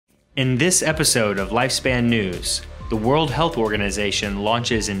In this episode of Lifespan News, the World Health Organization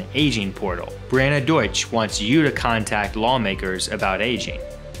launches an aging portal. Breanna Deutsch wants you to contact lawmakers about aging.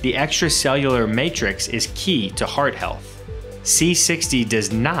 The extracellular matrix is key to heart health. C60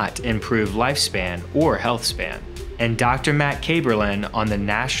 does not improve lifespan or health span. And Dr. Matt Kaeberlein on the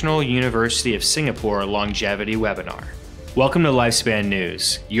National University of Singapore Longevity Webinar. Welcome to Lifespan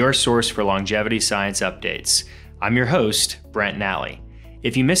News, your source for longevity science updates. I'm your host, Brent and Nally.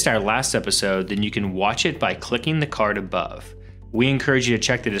 If you missed our last episode, then you can watch it by clicking the card above. We encourage you to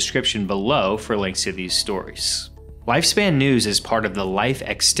check the description below for links to these stories. Lifespan News is part of the Life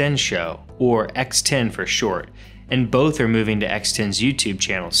Extend show, or X10 for short, and both are moving to X10's YouTube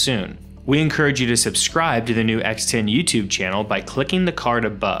channel soon. We encourage you to subscribe to the new X10 YouTube channel by clicking the card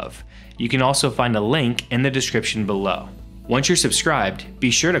above. You can also find a link in the description below. Once you're subscribed,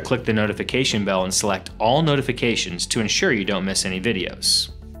 be sure to click the notification bell and select all notifications to ensure you don't miss any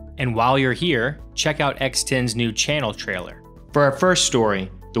videos. And while you're here, check out X10's new channel trailer. For our first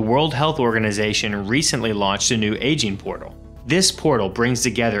story, the World Health Organization recently launched a new aging portal. This portal brings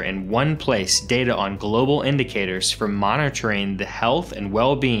together in one place data on global indicators for monitoring the health and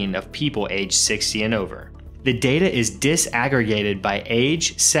well-being of people aged 60 and over. The data is disaggregated by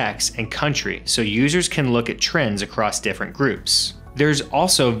age, sex, and country so users can look at trends across different groups. There's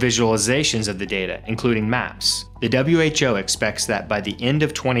also visualizations of the data, including maps. The WHO expects that by the end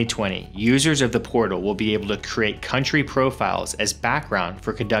of 2020, users of the portal will be able to create country profiles as background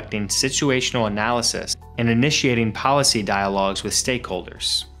for conducting situational analysis and initiating policy dialogues with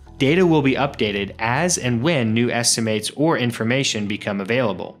stakeholders. Data will be updated as and when new estimates or information become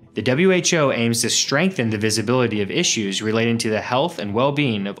available. The WHO aims to strengthen the visibility of issues relating to the health and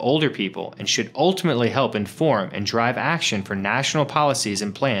well-being of older people and should ultimately help inform and drive action for national policies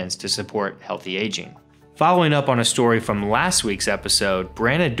and plans to support healthy aging. Following up on a story from last week's episode,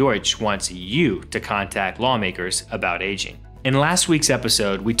 Breanna Deutsch wants you to contact lawmakers about aging. In last week's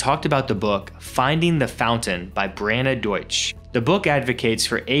episode, we talked about the book Finding the Fountain by Breanna Deutsch. The book advocates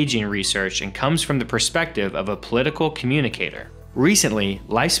for aging research and comes from the perspective of a political communicator. Recently,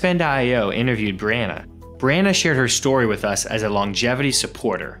 Lifespan.io interviewed Breanna. Breanna shared her story with us as a longevity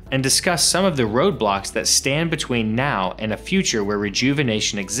supporter and discussed some of the roadblocks that stand between now and a future where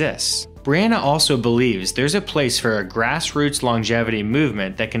rejuvenation exists. Breanna also believes there's a place for a grassroots longevity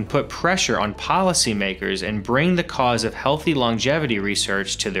movement that can put pressure on policymakers and bring the cause of healthy longevity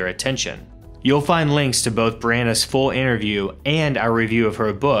research to their attention. You'll find links to both Breanna's full interview and our review of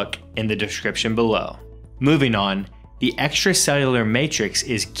her book in the description below. Moving on, the extracellular matrix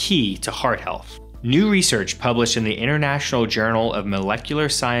is key to heart health. New research published in the International Journal of Molecular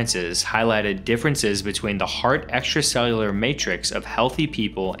Sciences highlighted differences between the heart extracellular matrix of healthy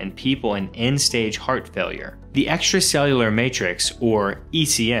people and people in end-stage heart failure. The extracellular matrix, or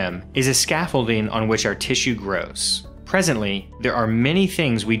ECM, is a scaffolding on which our tissue grows. Presently, there are many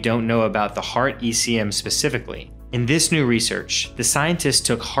things we don't know about the heart ECM specifically. In this new research, the scientists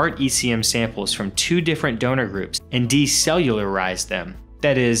took heart ECM samples from two different donor groups and decellularized them.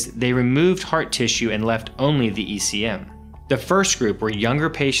 That is, they removed heart tissue and left only the ECM. The first group were younger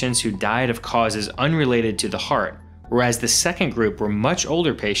patients who died of causes unrelated to the heart, whereas the second group were much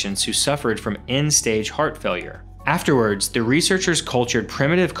older patients who suffered from end-stage heart failure. Afterwards, the researchers cultured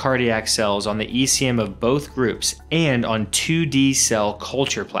primitive cardiac cells on the ECM of both groups and on 2D cell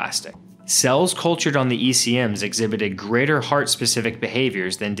culture plastic. Cells cultured on the ECMs exhibited greater heart-specific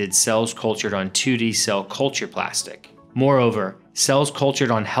behaviors than did cells cultured on 2D cell culture plastic. Moreover, cells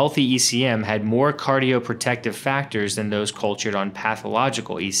cultured on healthy ECM had more cardioprotective factors than those cultured on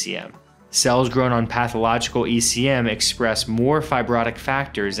pathological ECM. Cells grown on pathological ECM expressed more fibrotic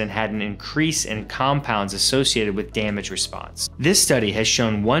factors and had an increase in compounds associated with damage response. This study has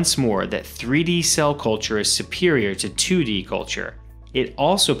shown once more that 3D cell culture is superior to 2D culture. It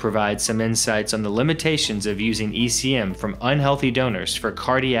also provides some insights on the limitations of using ECM from unhealthy donors for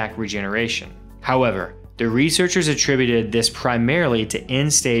cardiac regeneration. However, the researchers attributed this primarily to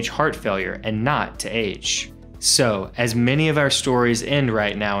end-stage heart failure and not to age. So, as many of our stories end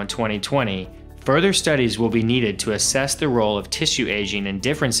right now in 2020, further studies will be needed to assess the role of tissue aging and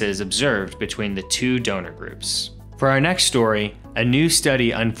differences observed between the two donor groups. For our next story, a new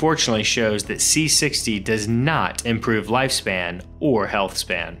study unfortunately shows that C60 does not improve lifespan or health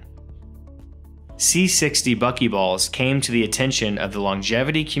span. C60 buckyballs came to the attention of the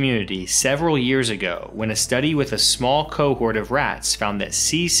longevity community several years ago when a study with a small cohort of rats found that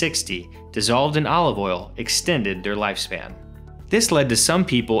C60 dissolved in olive oil extended their lifespan. This led to some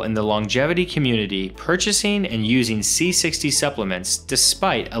people in the longevity community purchasing and using C60 supplements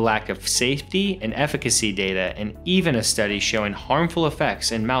despite a lack of safety and efficacy data and even a study showing harmful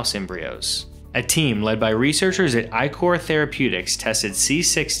effects in mouse embryos. A team led by researchers at iCore Therapeutics tested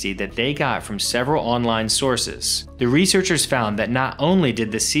C60 that they got from several online sources. The researchers found that not only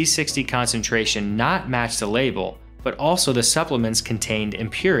did the C60 concentration not match the label, but also the supplements contained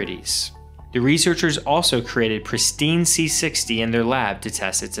impurities. The researchers also created pristine C60 in their lab to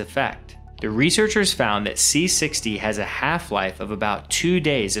test its effect. The researchers found that C60 has a half-life of about 2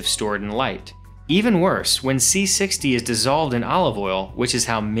 days if stored in light. Even worse, when C60 is dissolved in olive oil, which is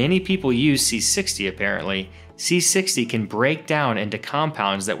how many people use C60 apparently, C60 can break down into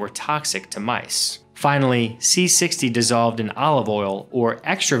compounds that were toxic to mice. Finally, C60 dissolved in olive oil or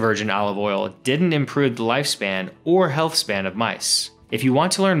extra virgin olive oil didn't improve the lifespan or health span of mice. If you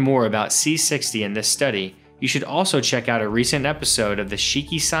want to learn more about C60 in this study, you should also check out a recent episode of the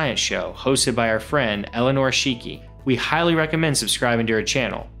Shiki Science Show hosted by our friend Eleanor Shiki. We highly recommend subscribing to her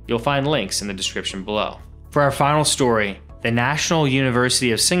channel. You'll find links in the description below. For our final story, the National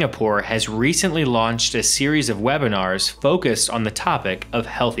University of Singapore has recently launched a series of webinars focused on the topic of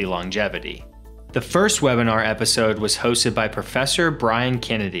healthy longevity. The first webinar episode was hosted by Professor Brian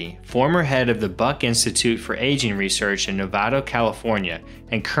Kennedy, former head of the Buck Institute for Aging Research in Novato, California,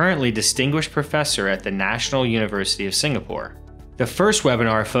 and currently distinguished professor at the National University of Singapore. The first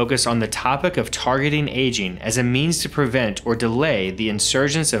webinar focused on the topic of targeting aging as a means to prevent or delay the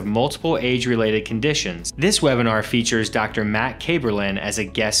insurgence of multiple age-related conditions. This webinar features Dr. Matt Kaeberlein as a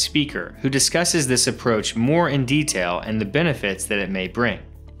guest speaker, who discusses this approach more in detail and the benefits that it may bring.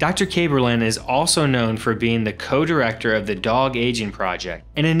 Dr. Kaeberlein is also known for being the co-director of the Dog Aging Project,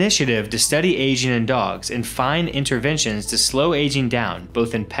 an initiative to study aging in dogs and find interventions to slow aging down,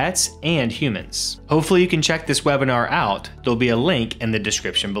 both in pets and humans. Hopefully you can check this webinar out. There'll be a link in the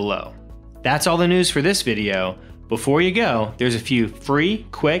description below. That's all the news for this video. Before you go, there's a few free,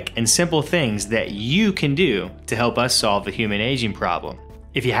 quick, and simple things that you can do to help us solve the human aging problem.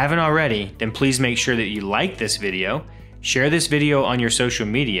 If you haven't already, then please make sure that you like this video, share this video on your social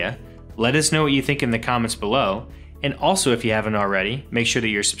media, let us know what you think in the comments below, and also if you haven't already, make sure that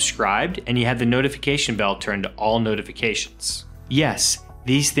you're subscribed and you have the notification bell turned to all notifications. Yes,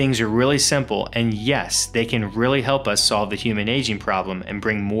 these things are really simple, and yes, they can really help us solve the human aging problem and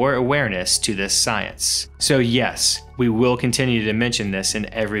bring more awareness to this science. So yes, we will continue to mention this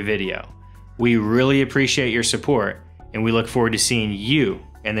in every video. We really appreciate your support, and we look forward to seeing you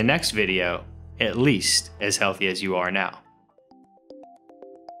in the next video, at least as healthy as you are now.